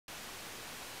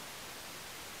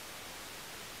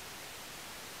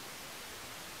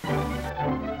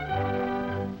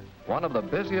one of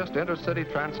the busiest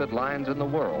intercity transit lines in the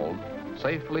world,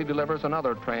 safely delivers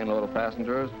another trainload of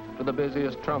passengers to the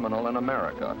busiest terminal in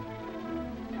America.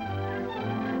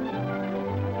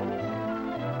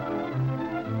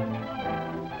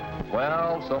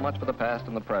 Well, so much for the past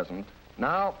and the present.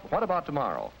 Now, what about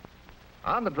tomorrow?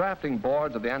 On the drafting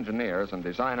boards of the engineers and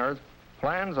designers,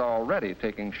 plans are already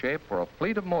taking shape for a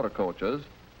fleet of motor coaches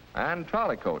and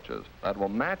trolley coaches that will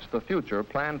match the future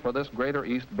planned for this greater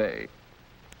East Bay.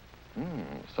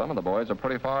 Some of the boys are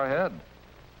pretty far ahead.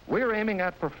 We're aiming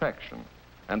at perfection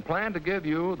and plan to give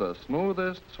you the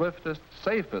smoothest, swiftest,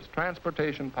 safest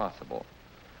transportation possible.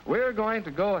 We're going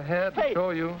to go ahead and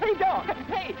show you... Hey, Doc!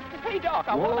 Hey, Doc,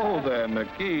 I wanna... Whoa there,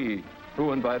 McKee.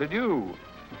 Who invited you?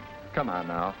 Come on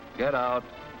now. Get out.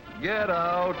 Get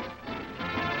out.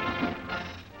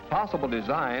 Possible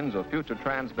designs of future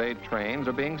Transbay trains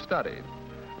are being studied.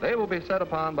 They will be set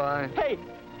upon by... Hey,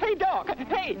 Doc!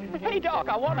 Hey, Doc,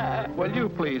 I wanna... Will you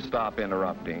please stop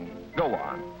interrupting? Go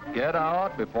on. Get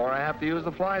out before I have to use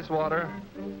the fly swatter.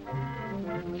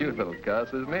 Cute little cuss,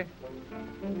 isn't he?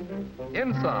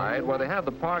 Inside, where they have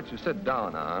the parts you sit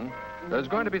down on, there's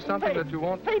going to be something that you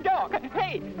won't... Hey, Doc!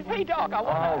 Hey, Doc, I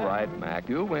wanna... All right, Mac,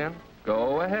 you win.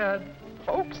 Go ahead.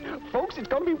 Folks, it's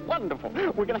gonna be wonderful.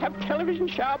 We're gonna have television,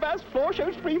 shower baths, floor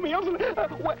shows, free meals, and,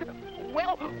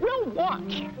 well, we'll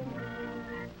watch.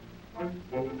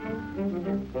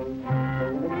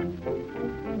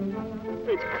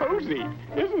 It's cozy,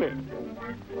 isn't it?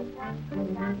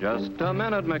 Just a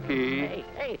minute, McKee.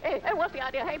 Hey, what's the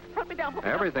idea? Hey, put me down.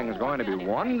 Everything's going to be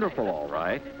wonderful, all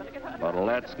right. But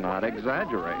let's not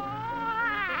exaggerate.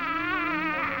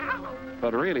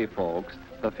 But really, folks,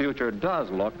 the future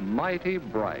does look mighty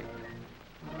bright.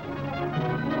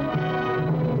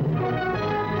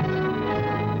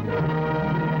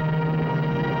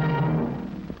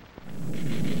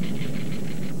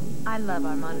 I love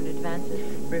our modern advances.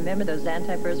 Remember those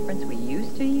antiperspirants we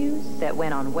used to use that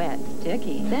went on wet,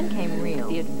 sticky? Then came Real,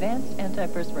 the advanced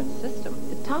antiperspirant system.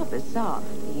 The top is soft.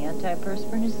 The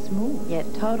antiperspirant is smooth, yet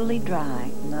totally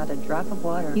dry. Not a drop of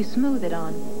water. You smooth it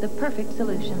on. The perfect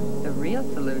solution. The Real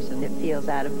solution that feels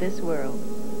out of this world.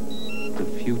 The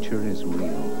future is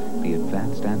Real. The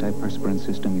advanced antiperspirant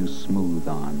system you smooth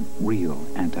on. Real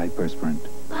antiperspirant.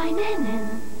 By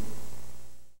Nan.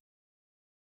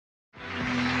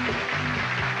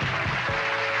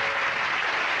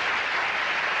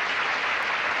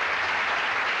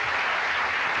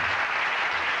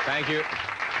 Thank you,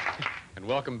 and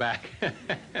welcome back.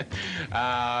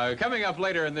 Coming up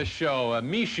later in this show,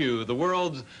 Mishu, the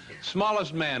world's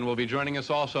smallest man, will be joining us.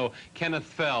 Also, Kenneth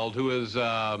Feld, who is,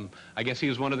 I guess he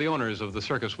is one of the owners of the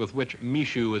circus with which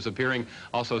Mishu is appearing.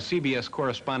 Also, CBS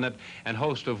correspondent and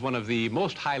host of one of the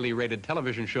most highly rated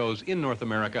television shows in North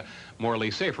America, Morley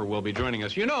Safer, will be joining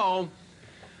us. You know,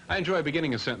 I enjoy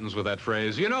beginning a sentence with that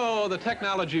phrase. You know, the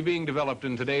technology being developed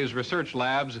in today's research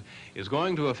labs is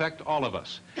going to affect all of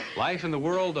us. Life in the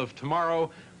world of tomorrow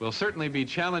will certainly be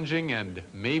challenging and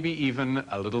maybe even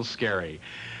a little scary.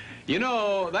 You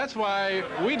know, that's why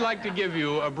we'd like to give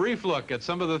you a brief look at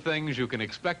some of the things you can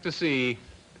expect to see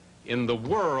in the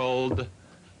world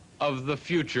of the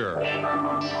future.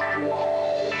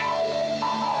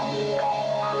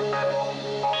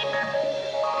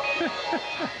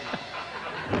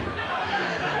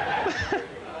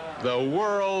 The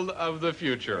world of the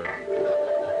future.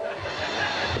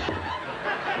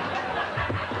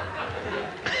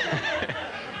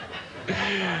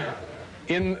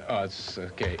 In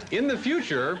the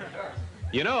future,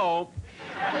 you know,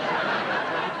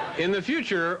 in the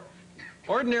future,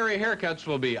 ordinary haircuts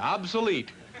will be obsolete.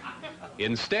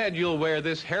 Instead, you'll wear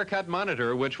this haircut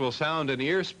monitor, which will sound an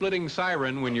ear-splitting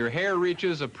siren when your hair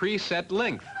reaches a preset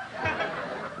length.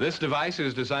 This device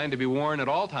is designed to be worn at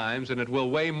all times, and it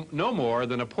will weigh no more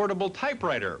than a portable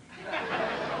typewriter.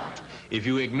 If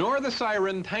you ignore the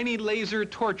siren, tiny laser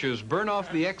torches burn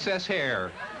off the excess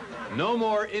hair. No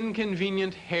more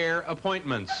inconvenient hair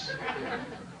appointments.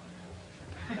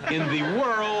 In the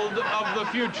world of the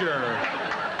future.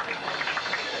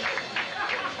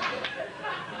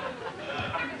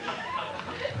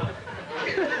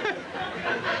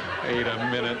 Wait a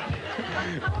minute.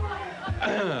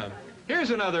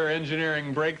 Here's another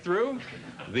engineering breakthrough,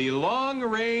 the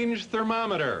long-range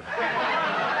thermometer.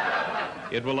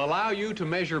 It will allow you to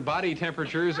measure body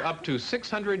temperatures up to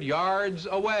 600 yards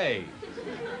away.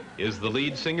 Is the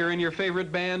lead singer in your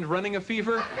favorite band running a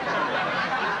fever?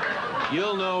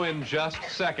 You'll know in just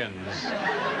seconds.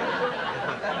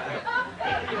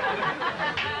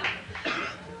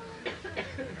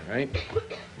 All right.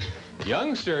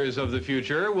 Youngsters of the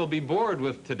future will be bored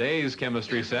with today's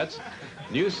chemistry sets.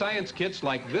 New science kits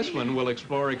like this one will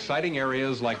explore exciting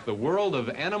areas like the world of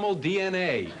animal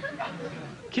DNA.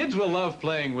 Kids will love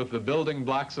playing with the building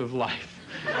blocks of life.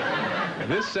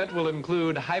 This set will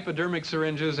include hypodermic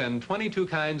syringes and 22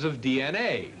 kinds of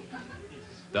DNA.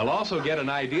 They'll also get an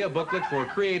idea booklet for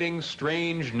creating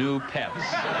strange new pets.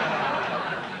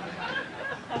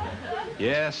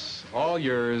 Yes, all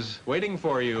yours, waiting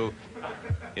for you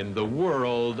in the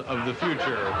world of the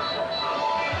future.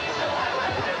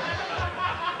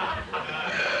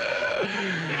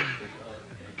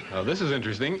 Oh, this is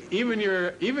interesting. Even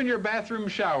your bathroom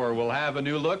shower will have a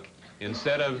new look.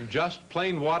 Instead of just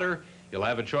plain water, you'll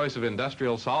have a choice of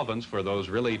industrial solvents for those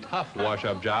really tough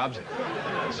wash-up jobs.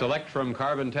 Select from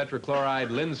carbon tetrachloride,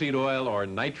 linseed oil, or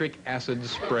nitric acid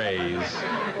sprays.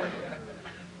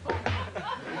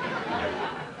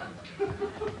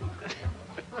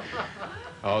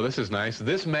 Oh, this is nice.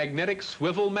 This magnetic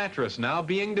swivel mattress now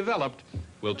being developed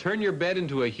will turn your bed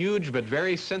into a huge but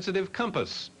very sensitive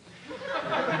compass.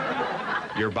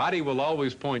 Your body will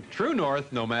always point true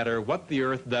north no matter what the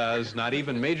Earth does. Not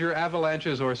even major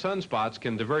avalanches or sunspots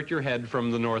can divert your head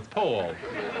from the North Pole.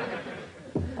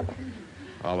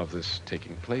 All of this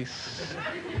taking place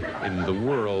in the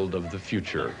world of the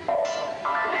future.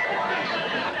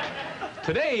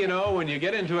 Today, you know, when you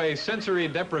get into a sensory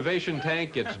deprivation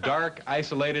tank, it's dark,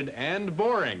 isolated, and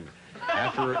boring.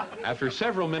 After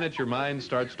several minutes, your mind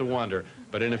starts to wander.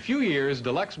 But in a few years,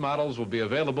 deluxe models will be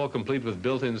available, complete with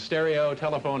built-in stereo,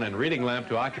 telephone, and reading lamp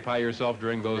to occupy yourself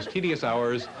during those tedious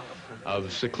hours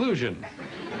of seclusion.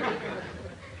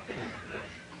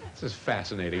 This is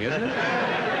fascinating, isn't it?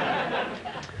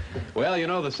 Well, you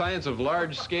know, the science of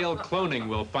large-scale cloning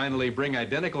will finally bring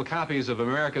identical copies of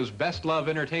America's best-loved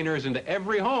entertainers into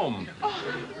every home.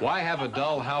 Why have a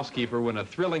dull housekeeper when a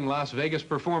thrilling Las Vegas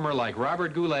performer like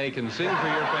Robert Goulet can sing for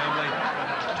your family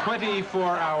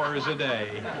 24 hours a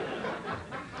day?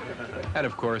 And,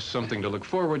 of course, something to look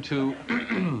forward to.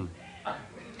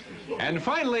 And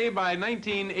finally, by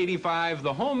 1985,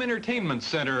 the Home Entertainment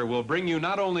Center will bring you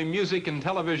not only music and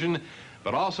television,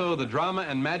 but also the drama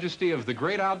and majesty of the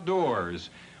great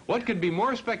outdoors. What could be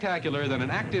more spectacular than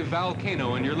an active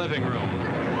volcano in your living room?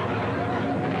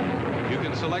 You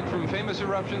can select from famous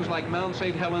eruptions like Mount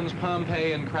St. Helens,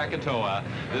 Pompeii, and Krakatoa.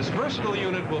 This versatile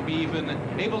unit will be even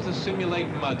able to simulate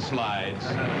mudslides.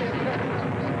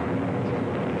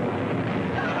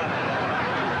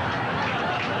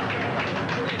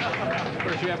 Of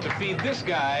course, you have to feed this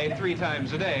guy 3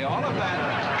 times a day. All of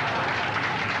that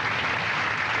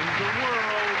in the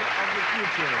world of the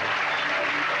future.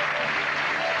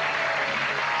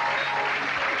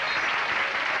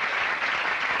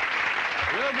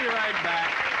 We'll be right back.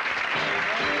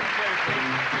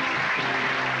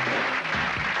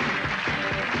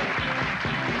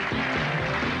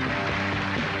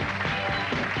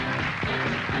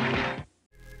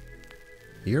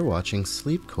 You're watching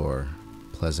Sleepcore.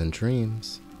 Pleasant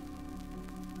dreams.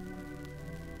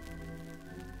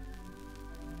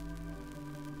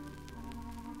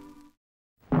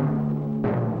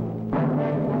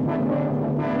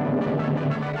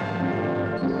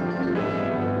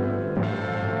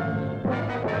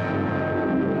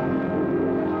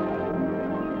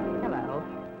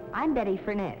 I'm Betty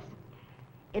Furness.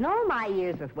 In all my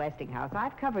years with Westinghouse,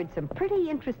 I've covered some pretty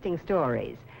interesting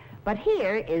stories. But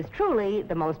here is truly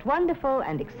the most wonderful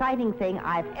and exciting thing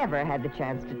I've ever had the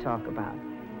chance to talk about.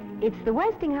 It's the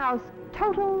Westinghouse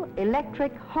Total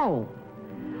Electric Home.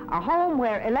 A home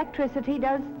where electricity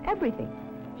does everything.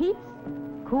 Heats,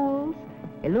 cools,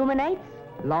 illuminates,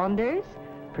 launders,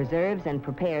 preserves and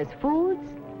prepares foods,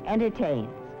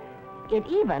 entertains. It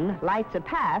even lights a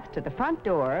path to the front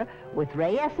door with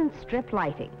rayescent strip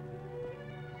lighting.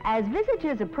 As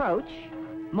visitors approach,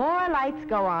 more lights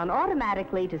go on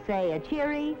automatically to say a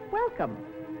cheery welcome.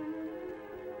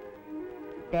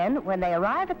 Then, when they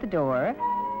arrive at the door,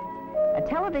 a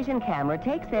television camera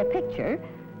takes their picture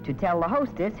to tell the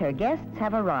hostess her guests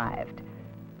have arrived.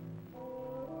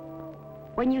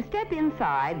 When you step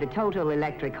inside the Total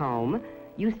Electric Home,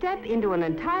 you step into an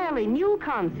entirely new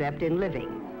concept in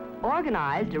living,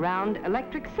 organized around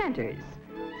electric centers,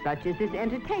 such as this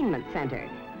entertainment center.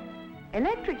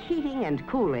 Electric heating and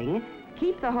cooling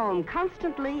keep the home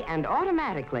constantly and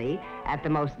automatically at the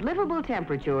most livable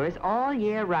temperatures all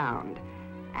year round,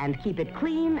 and keep it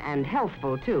clean and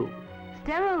healthful too.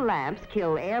 Sterile lamps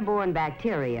kill airborne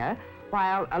bacteria,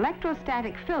 while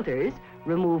electrostatic filters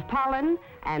remove pollen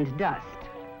and dust.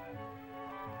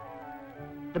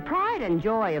 The pride and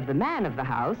joy of the man of the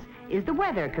house is the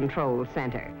weather control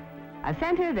center. A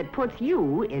center that puts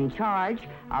you in charge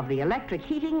of the electric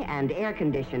heating and air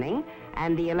conditioning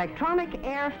and the electronic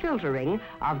air filtering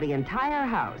of the entire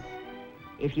house.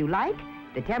 If you like,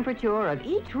 the temperature of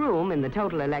each room in the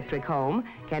total electric home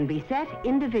can be set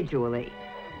individually.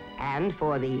 And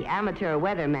for the amateur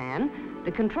weatherman,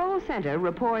 the control center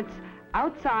reports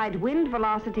outside wind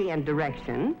velocity and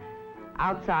direction,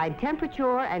 outside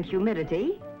temperature and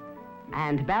humidity,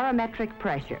 and barometric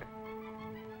pressure.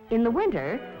 In the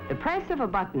winter, the press of a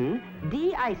button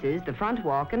de-ices the front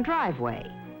walk and driveway.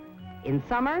 In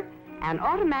summer, an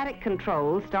automatic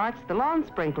control starts the lawn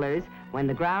sprinklers when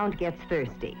the ground gets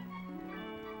thirsty.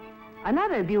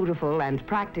 Another beautiful and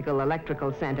practical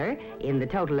electrical center in the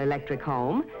total electric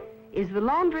home is the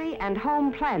Laundry and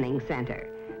Home Planning Center.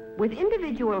 With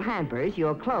individual hampers,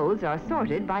 your clothes are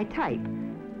sorted by type.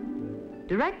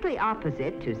 Directly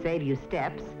opposite, to save you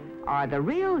steps, are the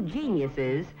real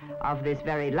geniuses of this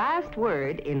very last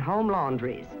word in home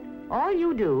laundries. All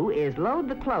you do is load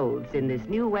the clothes in this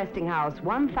new Westinghouse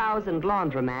 1000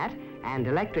 laundromat and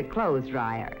electric clothes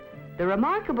dryer. The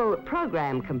remarkable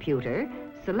program computer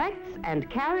selects and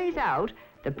carries out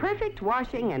the perfect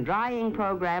washing and drying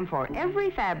program for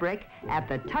every fabric at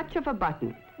the touch of a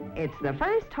button. It's the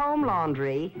first home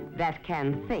laundry that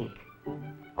can think.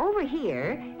 Over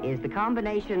here is the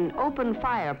combination open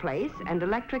fireplace and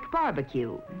electric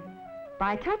barbecue.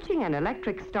 By touching an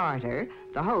electric starter,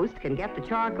 the host can get the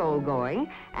charcoal going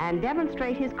and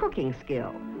demonstrate his cooking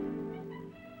skill.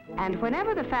 And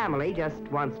whenever the family just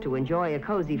wants to enjoy a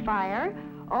cozy fire,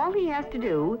 all he has to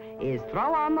do is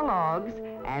throw on the logs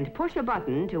and push a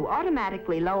button to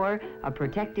automatically lower a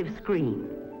protective screen.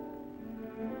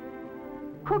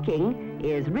 Cooking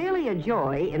is really a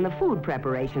joy in the food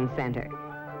preparation center.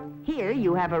 Here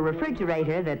you have a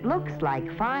refrigerator that looks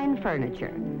like fine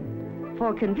furniture.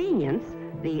 For convenience,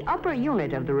 the upper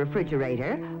unit of the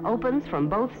refrigerator opens from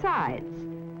both sides,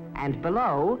 and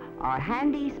below are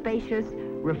handy, spacious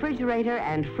refrigerator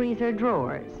and freezer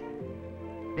drawers.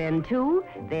 Then, too,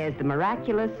 there's the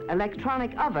miraculous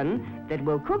electronic oven that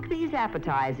will cook these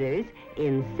appetizers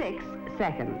in 6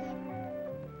 seconds.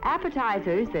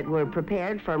 Appetizers that were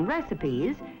prepared from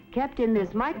recipes kept in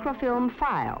this microfilm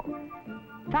file.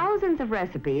 Thousands of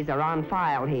recipes are on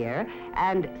file here,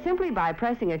 and simply by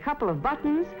pressing a couple of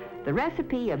buttons, the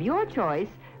recipe of your choice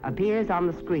appears on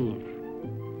the screen.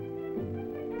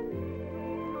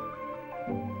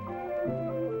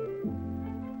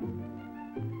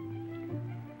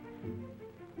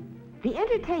 The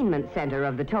entertainment center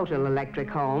of the total electric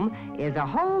home is a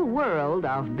whole world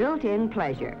of built-in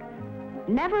pleasure.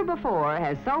 Never before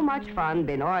has so much fun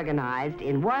been organized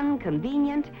in one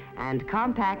convenient and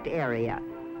compact area.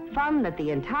 Fun that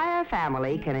the entire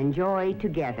family can enjoy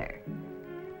together.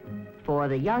 For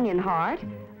the young in heart,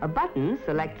 a button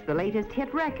selects the latest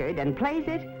hit record and plays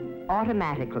it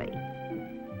automatically.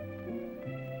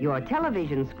 Your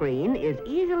television screen is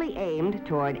easily aimed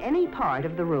toward any part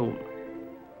of the room.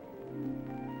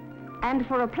 And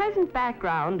for a pleasant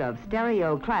background of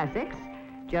stereo classics,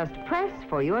 just press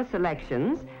for your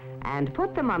selections and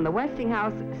put them on the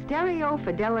Westinghouse Stereo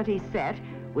Fidelity set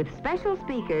with special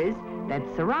speakers that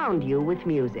surround you with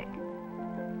music.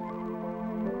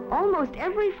 Almost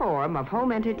every form of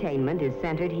home entertainment is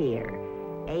centered here.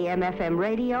 AM/FM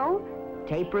radio,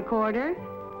 tape recorder,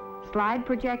 slide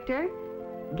projector,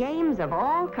 games of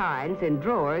all kinds in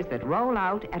drawers that roll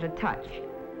out at a touch.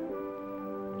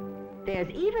 There's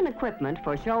even equipment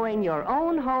for showing your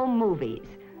own home movies,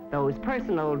 those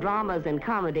personal dramas and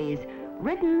comedies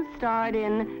written, starred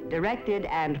in, directed,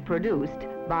 and produced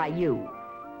by you.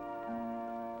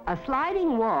 A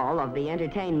sliding wall of the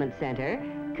entertainment center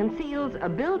conceals a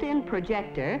built-in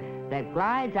projector that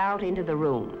glides out into the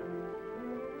room.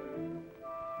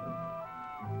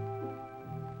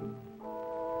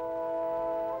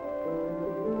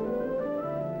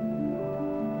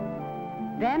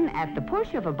 Then, at the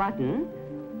push of a button,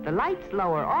 the lights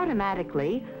lower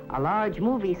automatically, a large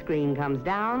movie screen comes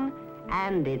down,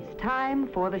 and it's time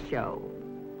for the show.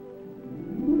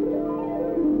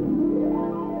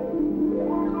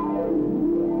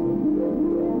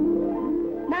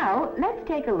 Now, let's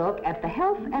take a look at the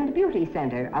Health and Beauty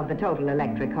Center of the Total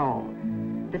Electric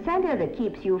Home. The center that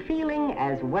keeps you feeling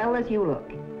as well as you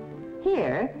look.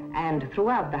 Here, and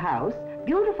throughout the house,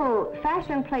 beautiful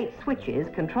fashion plate switches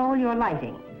control your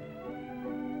lighting.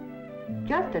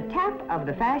 Just a tap of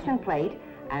the fashion plate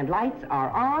and lights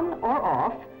are on or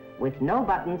off with no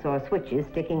buttons or switches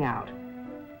sticking out.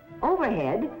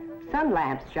 Overhead, sun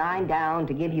lamps shine down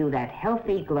to give you that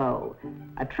healthy glow.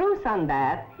 A true sun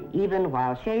bath even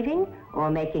while shaving or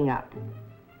making up.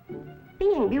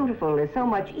 Being beautiful is so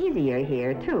much easier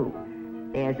here, too.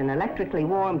 there's an electrically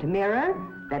warmed mirror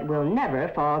that will never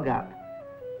fog up.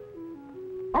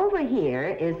 Over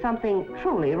here is something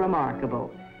truly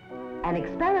remarkable, an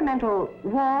experimental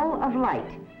wall of light.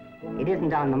 It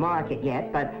isn't on the market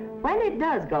yet, but when it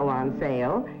does go on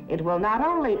sale, it will not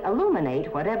only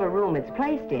illuminate whatever room it's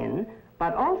placed in,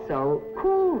 but also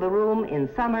cool the room in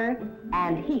summer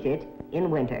and heat it in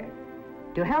winter.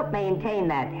 To help maintain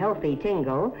that healthy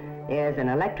tingle, there's an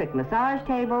electric massage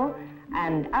table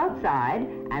and outside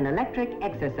an electric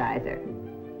exerciser.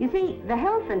 You see, the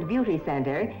Health and Beauty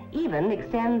Center even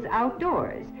extends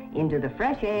outdoors into the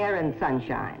fresh air and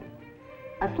sunshine.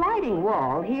 A sliding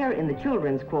wall here in the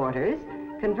children's quarters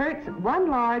converts one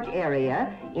large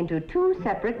area into 2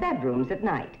 separate bedrooms at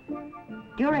night.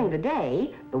 During the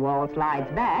day, the wall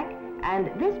slides back, and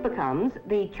this becomes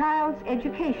the Child's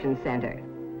Education Center.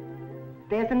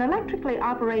 There's an electrically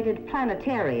operated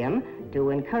planetarium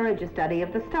to encourage a study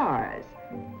of the stars.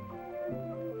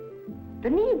 The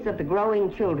needs of the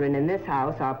growing children in this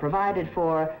house are provided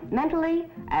for mentally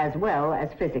as well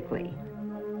as physically,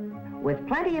 with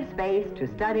plenty of space to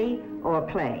study or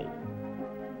play.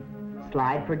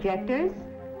 Slide projectors,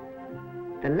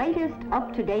 the latest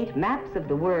up-to-date maps of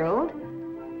the world,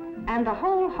 and a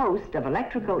whole host of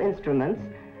electrical instruments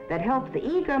that help the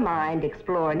eager mind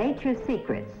explore nature's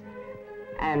secrets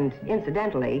and,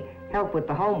 incidentally, help with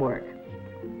the homework.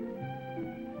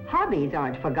 Hobbies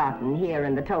aren't forgotten here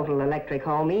in the Total Electric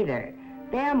Home either.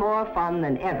 They're more fun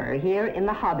than ever here in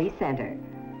the Hobby Center.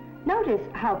 Notice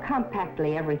how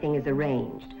compactly everything is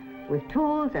arranged, with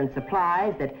tools and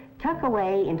supplies that tuck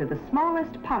away into the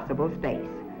smallest possible space.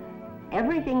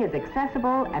 Everything is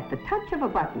accessible at the touch of a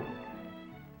button,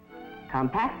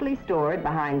 compactly stored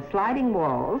behind sliding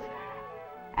walls,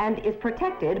 and is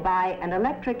protected by an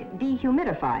electric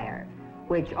dehumidifier,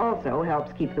 which also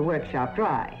helps keep the workshop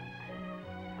dry.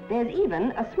 There's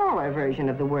even a smaller version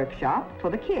of the workshop for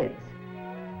the kids.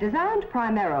 Designed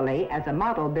primarily as a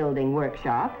model building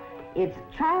workshop, it's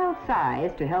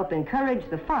child-sized to help encourage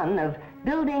the fun of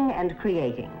building and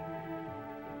creating.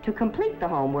 To complete the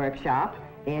home workshop,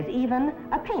 there's even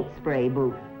a paint spray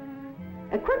booth.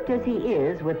 Equipped as he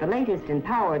is with the latest in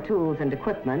power tools and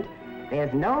equipment,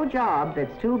 there's no job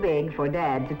that's too big for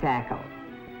Dad to tackle.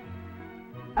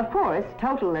 Of course,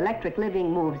 Total Electric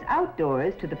Living moves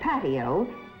outdoors to the patio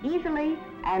easily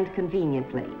and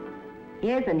conveniently.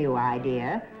 Here's a new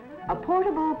idea, a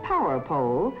portable power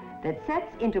pole that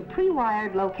sets into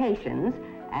pre-wired locations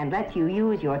and lets you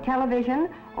use your television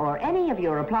or any of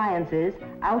your appliances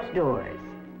outdoors.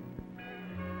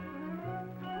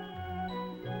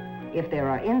 If there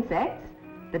are insects,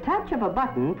 the touch of a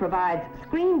button provides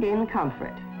screened-in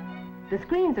comfort. The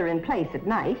screens are in place at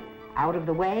night, out of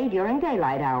the way during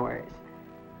daylight hours.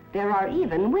 There are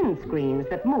even wind screens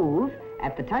that move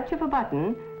at the touch of a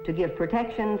button to give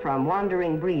protection from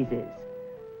wandering breezes.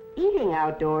 Eating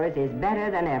outdoors is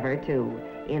better than ever, too,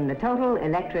 in the Total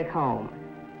Electric Home.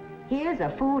 Here's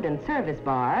a food and service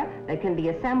bar that can be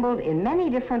assembled in many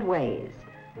different ways.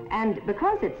 And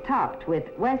because it's topped with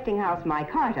Westinghouse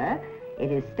micarta,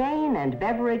 it is stain and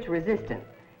beverage resistant,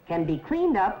 can be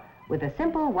cleaned up with a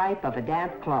simple wipe of a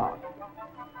damp cloth.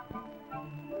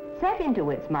 Set into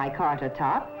its micarta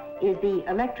top is the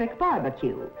electric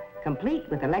barbecue, complete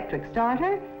with electric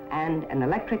starter and an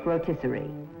electric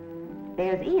rotisserie.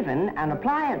 There's even an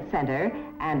appliance center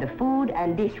and a food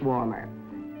and dish warmer.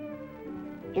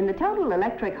 In the Total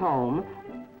Electric Home,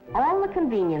 all the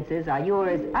conveniences are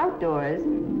yours outdoors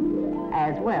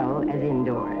as well as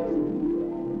indoors.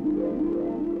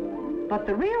 But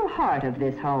the real heart of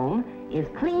this home is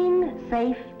clean,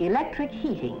 safe, electric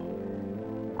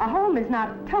heating. A home is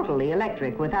not totally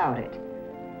electric without it.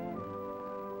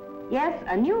 Yes,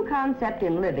 a new concept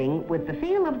in living with the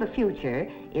feel of the future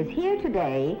is here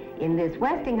today in this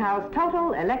Westinghouse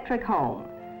Total Electric Home.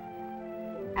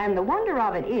 And the wonder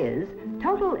of it is,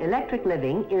 Total Electric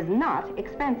Living is not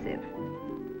expensive.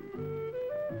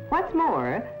 What's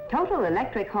more, Total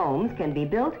Electric homes can be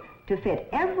built to fit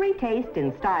every taste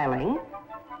in styling,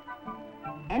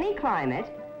 any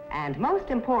climate, and most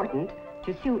important,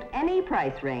 to suit any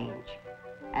price range.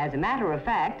 As a matter of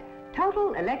fact,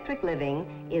 Total Electric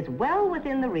Living is well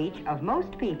within the reach of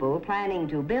most people planning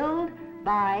to build,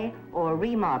 buy, or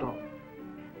remodel.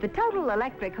 The Total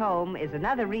Electric Home is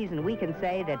another reason we can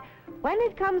say that when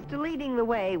it comes to leading the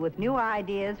way with new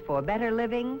ideas for better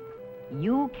living,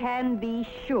 you can be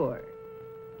sure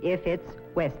if it's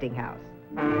Westinghouse.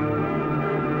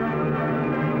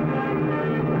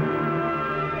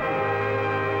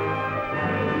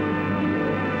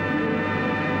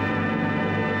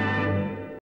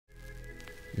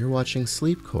 You're watching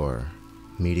Sleepcore,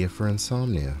 media for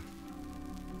insomnia.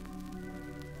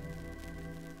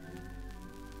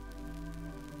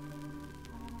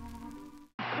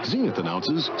 Zenith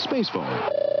announces Space Phone.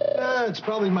 It's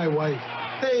probably my wife.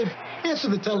 Dave, answer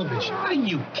the television. Are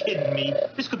you kidding me?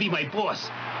 This could be my boss.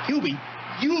 Hubie,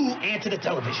 you answer the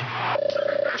television.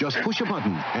 Just push a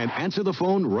button and answer the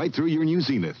phone right through your new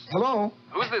Zenith. Hello?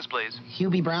 Who's this, please?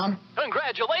 Hubie Brown?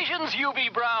 Congratulations,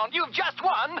 Hubie Brown. You've just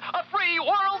won a free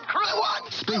world cruise.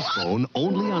 What? Space Phone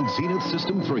only on Zenith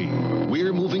System 3.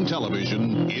 We're moving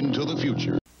television into the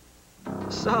future.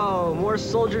 So, more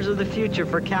soldiers of the future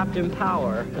for Captain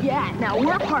Power. Yeah, now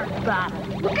we're part of the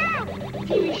battle. Look out!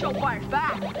 TV show fires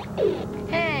back.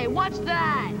 Hey, what's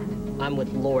that? I'm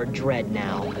with Lord Dread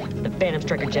now. The Phantom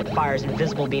Striker jet fires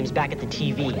invisible beams back at the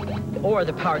TV. Or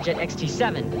the Power Jet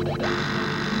XT7.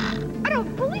 I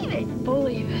don't believe it.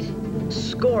 Believe it.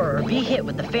 Score or be hit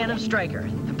with the Phantom Striker.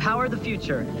 The power of the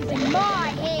future. It's in my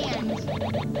hands.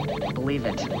 Believe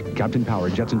it. Captain Power,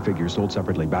 jets and figures sold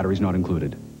separately. Batteries not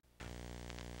included.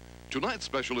 Tonight's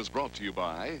special is brought to you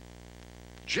by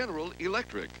General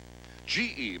Electric.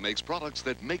 GE makes products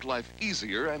that make life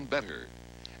easier and better.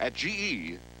 At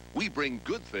GE, we bring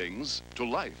good things to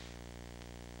life.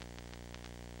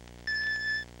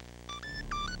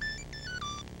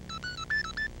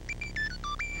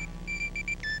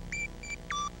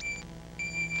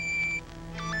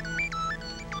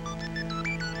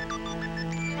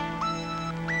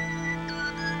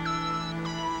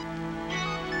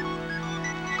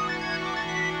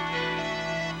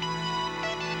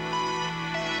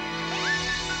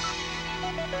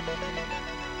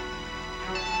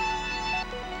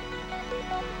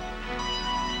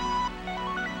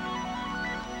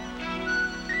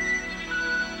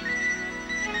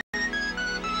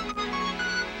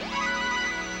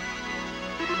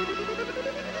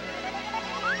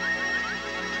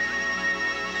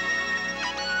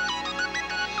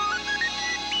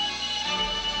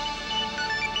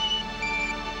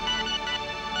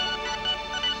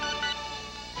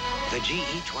 The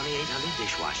GE 2800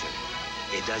 dishwasher.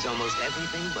 It does almost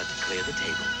everything but clear the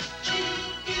table. GE,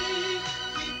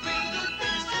 we bring good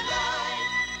things to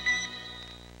life.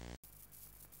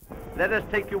 Let us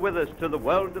take you with us to the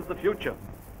world of the future.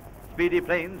 Speedy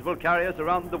planes will carry us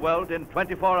around the world in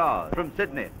 24 hours, from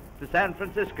Sydney to San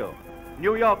Francisco,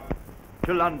 New York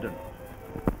to London.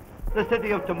 The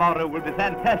city of tomorrow will be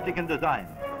fantastic in design,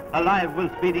 alive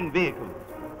with speeding vehicles.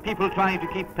 People trying to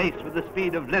keep pace with the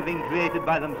speed of living created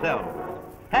by themselves.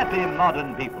 Happy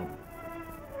modern people.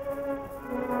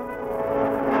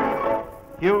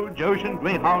 Huge ocean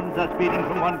greyhounds are speeding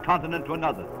from one continent to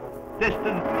another.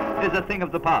 Distance is a thing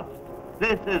of the past.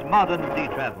 This is modern sea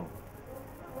travel.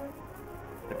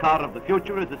 The car of the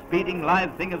future is a speeding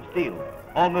live thing of steel,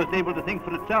 almost able to think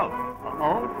for itself.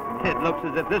 Uh-oh, it looks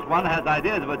as if this one has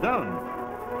ideas of its own.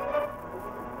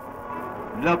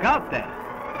 Look out there.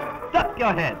 Duck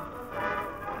your head.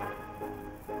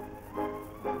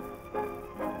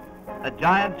 A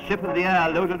giant ship of the air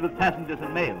loaded with passengers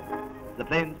and mail. The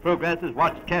plane's progress is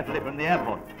watched carefully from the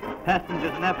airport.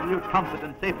 Passengers in absolute comfort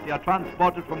and safety are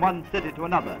transported from one city to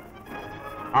another.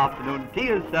 Afternoon tea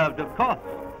is served, of course.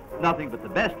 Nothing but the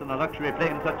best on a luxury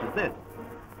plane such as this.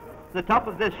 The top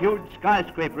of this huge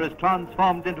skyscraper is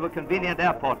transformed into a convenient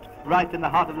airport right in the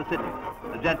heart of the city.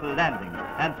 A gentle landing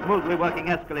and smoothly working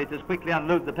escalators quickly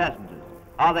unload the passengers.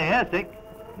 Are they airsick?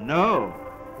 No.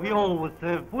 We always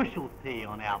serve bushel tea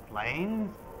on our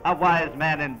planes. A wise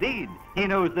man indeed. He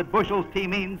knows that bushels tea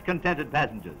means contented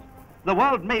passengers. The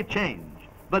world may change,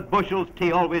 but bushels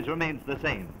tea always remains the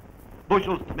same.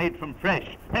 Bushels made from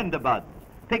fresh, tender buds,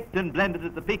 picked and blended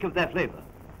at the peak of their flavor.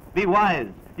 Be wise.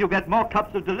 You get more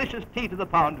cups of delicious tea to the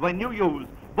pound when you use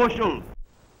bushels.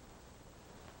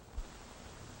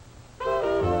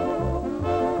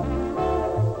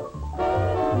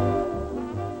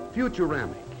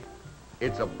 Futuramic.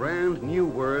 It's a brand new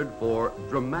word for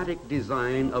dramatic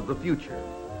design of the future.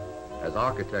 As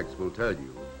architects will tell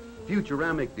you,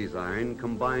 futuramic design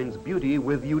combines beauty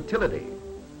with utility.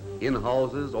 In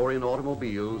houses or in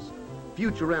automobiles,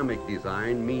 futuramic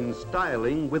design means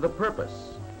styling with a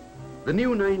purpose. The new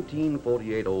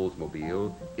 1948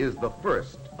 Oldsmobile is the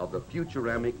first of the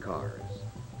futuramic cars.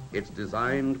 It's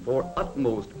designed for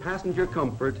utmost passenger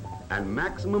comfort and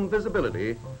maximum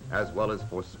visibility, as well as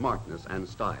for smartness and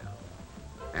style.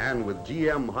 And with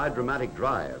GM Hydromatic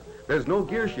Drive, there's no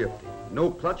gear shifting, no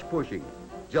clutch pushing.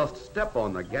 Just step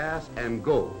on the gas and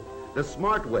go. The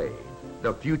smart way,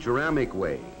 the futuramic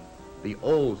way, the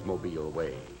Oldsmobile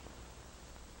way.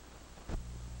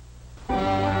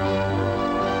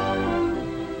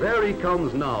 There he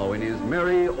comes now in his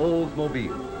merry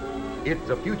Oldsmobile. It's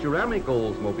a futuramic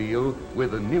Oldsmobile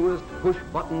with the newest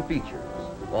push-button features.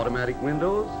 Automatic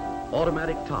windows,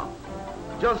 automatic top,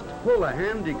 Just pull a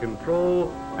handy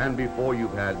control, and before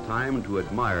you've had time to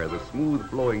admire the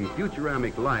smooth-flowing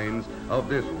Futuramic lines of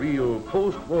this real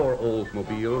post-war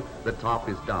Oldsmobile, the top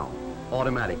is down,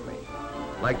 automatically.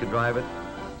 Like to drive it?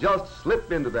 Just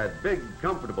slip into that big,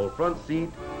 comfortable front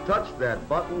seat, touch that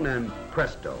button, and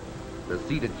presto, the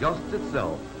seat adjusts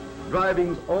itself.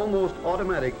 Driving's almost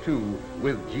automatic, too,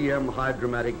 with GM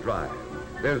Hydromatic Drive.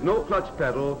 There's no clutch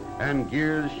pedal, and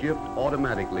gears shift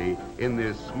automatically in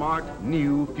this smart,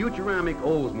 new, Futuramic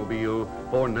Oldsmobile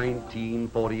for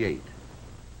 1948.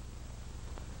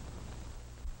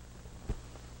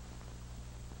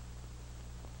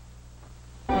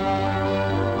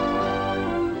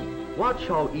 Watch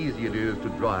how easy it is to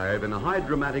drive in a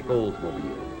Hydromatic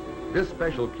Oldsmobile. This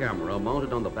special camera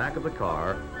mounted on the back of the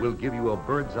car will give you a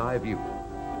bird's eye view.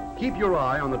 Keep your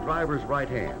eye on the driver's right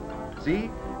hand. See?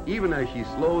 Even as she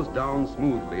slows down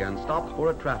smoothly and stops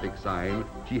for a traffic sign,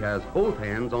 she has both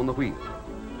hands on the wheel.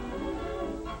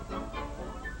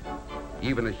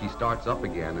 Even as she starts up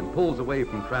again and pulls away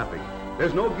from traffic,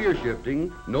 there's no gear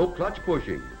shifting, no clutch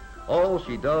pushing. All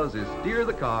she does is steer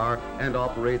the car and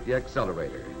operate the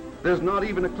accelerator. There's not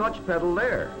even a clutch pedal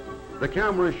there. The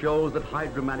camera shows that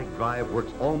Hydromatic Drive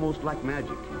works almost like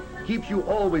magic. Keeps you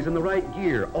always in the right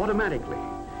gear automatically.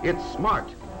 It's smart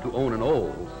to own an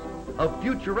Olds. A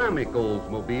Futuramic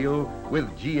Oldsmobile with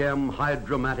GM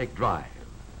Hydromatic Drive.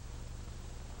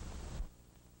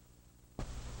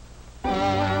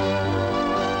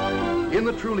 In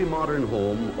the truly modern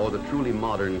home or the truly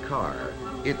modern car,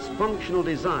 it's functional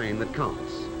design that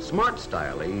counts. Smart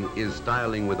styling is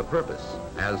styling with a purpose,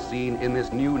 as seen in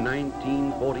this new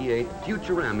 1948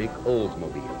 Futuramic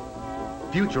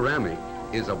Oldsmobile. Futuramic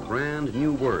is a brand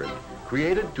new word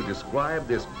created to describe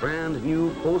this brand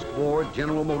new post-war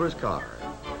General Motors car.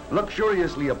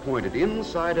 Luxuriously appointed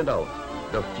inside and out,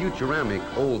 the Futuramic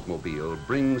Oldsmobile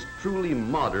brings truly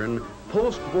modern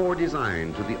post-war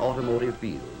design to the automotive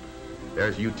field.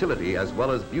 There's utility as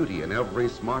well as beauty in every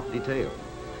smart detail.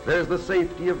 There's the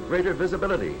safety of greater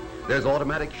visibility. There's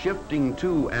automatic shifting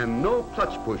too, and no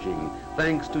clutch pushing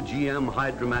thanks to GM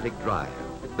Hydromatic Drive.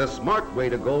 The smart way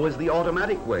to go is the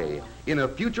automatic way in a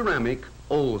Futuramic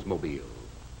Oldsmobile.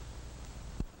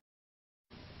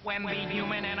 When the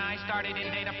human and I started in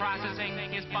data processing,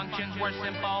 his functions were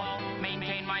simple.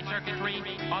 Maintain my circuitry,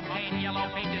 obtain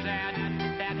yellow pages ad.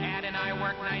 That ad and I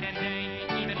worked night and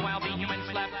day, even while the human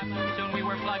slept. Soon we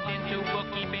were plugged into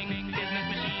bookkeeping, business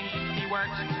machines. He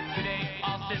works. Today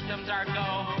all systems are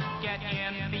go. Get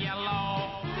in the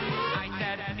yellow. I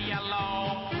said the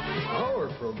yellow. Our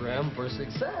program for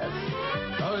success.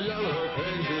 The yellow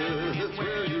page.